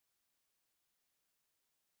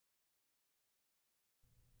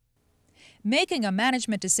Making a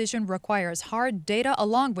management decision requires hard data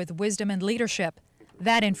along with wisdom and leadership.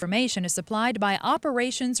 That information is supplied by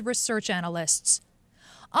Operations Research Analysts.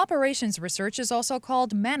 Operations research is also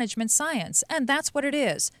called management science, and that's what it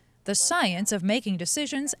is, the science of making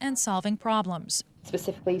decisions and solving problems.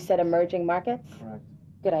 Specifically, you said emerging markets? Correct.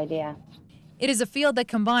 Good idea. It is a field that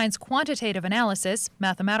combines quantitative analysis,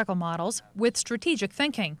 mathematical models, with strategic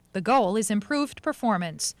thinking. The goal is improved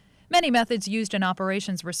performance. Many methods used in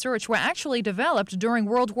operations research were actually developed during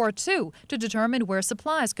World War II to determine where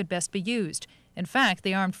supplies could best be used. In fact,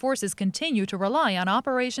 the armed forces continue to rely on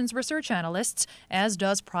operations research analysts, as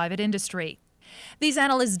does private industry. These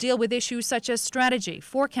analysts deal with issues such as strategy,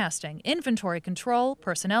 forecasting, inventory control,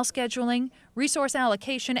 personnel scheduling, resource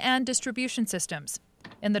allocation, and distribution systems.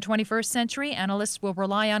 In the 21st century, analysts will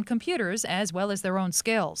rely on computers as well as their own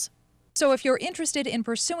skills. So if you're interested in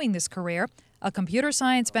pursuing this career, a computer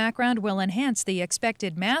science background will enhance the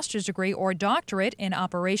expected master's degree or doctorate in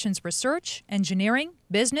operations research, engineering,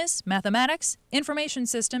 business, mathematics, information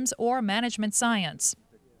systems, or management science.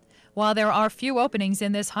 While there are few openings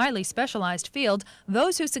in this highly specialized field,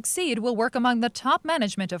 those who succeed will work among the top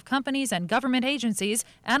management of companies and government agencies,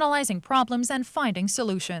 analyzing problems and finding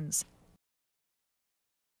solutions.